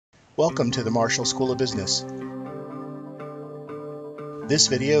Welcome to the Marshall School of Business. This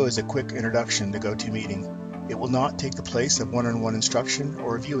video is a quick introduction to GoToMeeting. It will not take the place of one-on-one instruction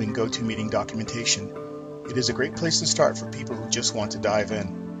or reviewing GoToMeeting documentation. It is a great place to start for people who just want to dive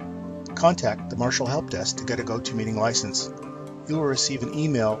in. Contact the Marshall Help Desk to get a GoToMeeting license. You will receive an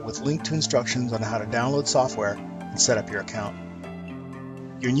email with link to instructions on how to download software and set up your account.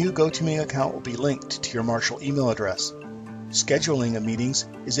 Your new GoToMeeting account will be linked to your Marshall email address. Scheduling of meetings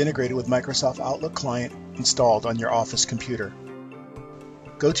is integrated with Microsoft Outlook client installed on your office computer.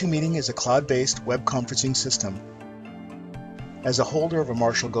 GoToMeeting is a cloud-based web conferencing system. As a holder of a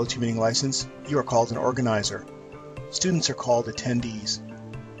Marshall GoToMeeting license, you are called an organizer. Students are called attendees.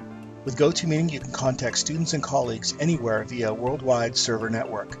 With GoToMeeting, you can contact students and colleagues anywhere via a worldwide server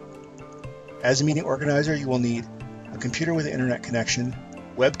network. As a meeting organizer, you will need a computer with an internet connection,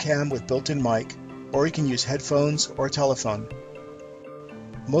 webcam with built-in mic, or you can use headphones or a telephone.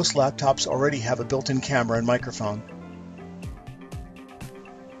 Most laptops already have a built-in camera and microphone.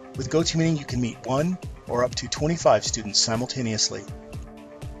 With GoToMeeting, you can meet 1 or up to 25 students simultaneously.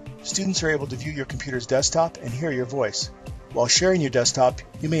 Students are able to view your computer's desktop and hear your voice. While sharing your desktop,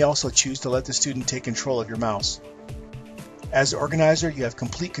 you may also choose to let the student take control of your mouse. As the organizer, you have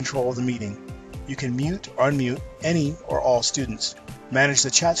complete control of the meeting. You can mute or unmute any or all students, manage the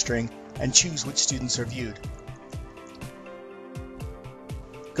chat string, and choose which students are viewed.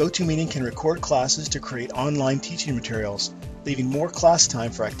 GoToMeeting can record classes to create online teaching materials, leaving more class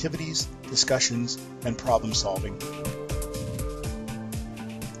time for activities, discussions, and problem solving.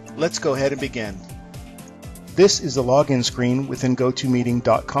 Let's go ahead and begin. This is the login screen within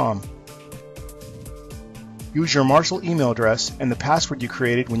GoToMeeting.com. Use your Marshall email address and the password you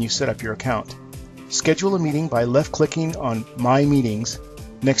created when you set up your account. Schedule a meeting by left-clicking on My Meetings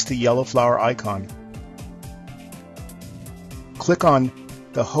next to the yellow flower icon. Click on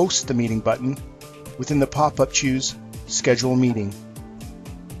the Host the Meeting button. Within the pop-up, choose Schedule Meeting.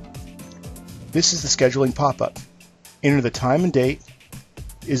 This is the scheduling pop-up. Enter the time and date.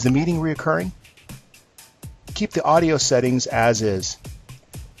 Is the meeting reoccurring? Keep the audio settings as is.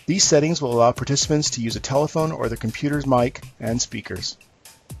 These settings will allow participants to use a telephone or their computer's mic and speakers.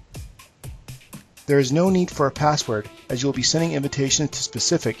 There is no need for a password, as you will be sending invitations to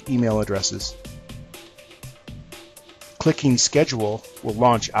specific email addresses. Clicking Schedule will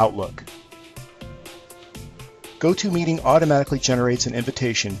launch Outlook. GoToMeeting automatically generates an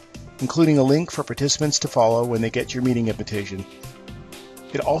invitation, including a link for participants to follow when they get your meeting invitation.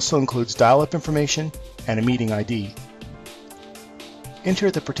 It also includes dial-up information and a meeting ID.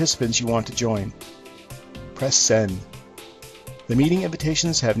 Enter the participants you want to join. Press Send. The meeting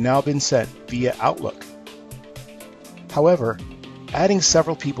invitations have now been sent via Outlook. However, adding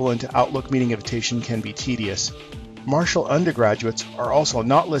several people into Outlook meeting invitation can be tedious. Marshall undergraduates are also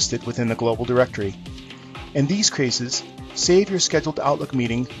not listed within the global directory. In these cases, save your scheduled Outlook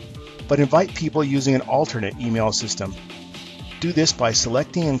meeting, but invite people using an alternate email system. Do this by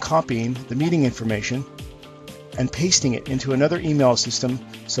selecting and copying the meeting information and pasting it into another email system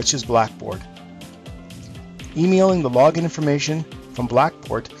such as Blackboard. Emailing the login information from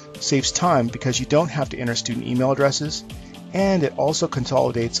Blackboard saves time because you don't have to enter student email addresses, and it also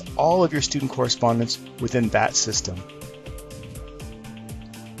consolidates all of your student correspondence within that system.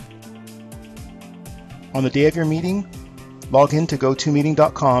 On the day of your meeting, log in to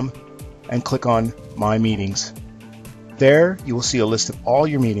GoToMeeting.com and click on My Meetings. There, you will see a list of all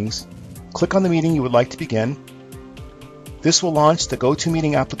your meetings. Click on the meeting you would like to begin. This will launch the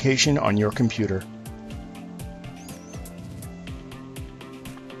GoToMeeting application on your computer.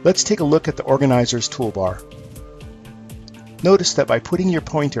 Let's take a look at the Organizer's toolbar. Notice that by putting your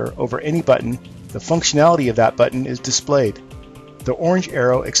pointer over any button, the functionality of that button is displayed. The orange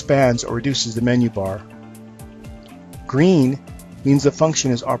arrow expands or reduces the menu bar. Green means the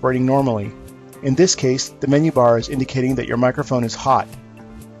function is operating normally. In this case, the menu bar is indicating that your microphone is hot.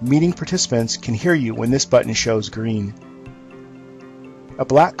 Meeting participants can hear you when this button shows green. A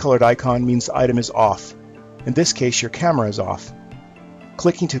black colored icon means the item is off. In this case, your camera is off.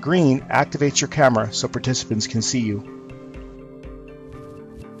 Clicking to green activates your camera so participants can see you.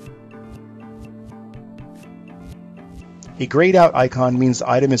 A grayed out icon means the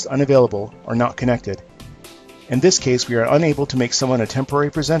item is unavailable or not connected. In this case, we are unable to make someone a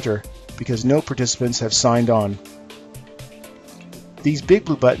temporary presenter because no participants have signed on. These big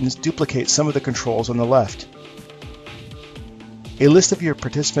blue buttons duplicate some of the controls on the left. A list of your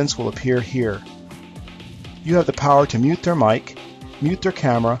participants will appear here. You have the power to mute their mic, mute their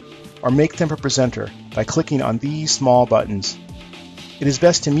camera, or make them a presenter by clicking on these small buttons. It is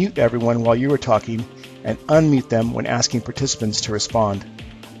best to mute everyone while you are talking and unmute them when asking participants to respond.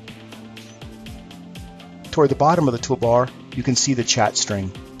 Toward the bottom of the toolbar, you can see the chat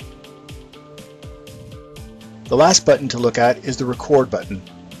string. The last button to look at is the Record button.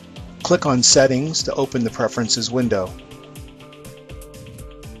 Click on Settings to open the Preferences window.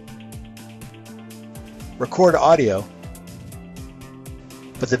 Record audio,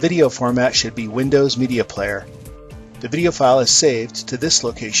 but the video format should be Windows Media Player. The video file is saved to this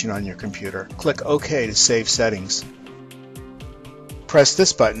location on your computer. Click OK to save settings. Press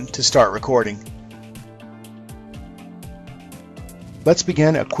this button to start recording. Let's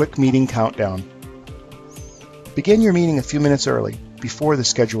begin a quick meeting countdown. Begin your meeting a few minutes early, before the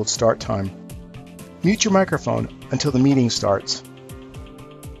scheduled start time. Mute your microphone until the meeting starts.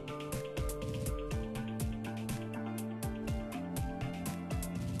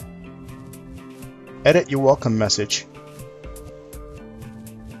 Edit your welcome message.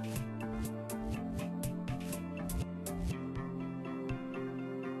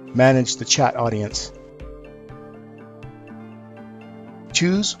 Manage the chat audience.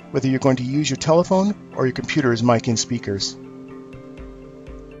 Choose whether you're going to use your telephone or your computer's mic and speakers.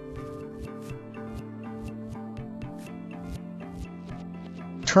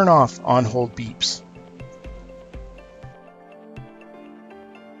 Turn off on-hold beeps.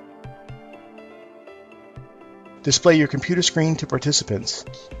 Display your computer screen to participants.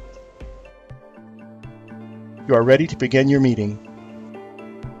 You are ready to begin your meeting.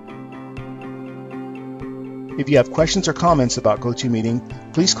 If you have questions or comments about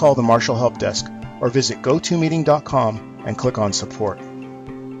GoToMeeting, please call the Marshall Help Desk or visit GoToMeeting.com and click on Support.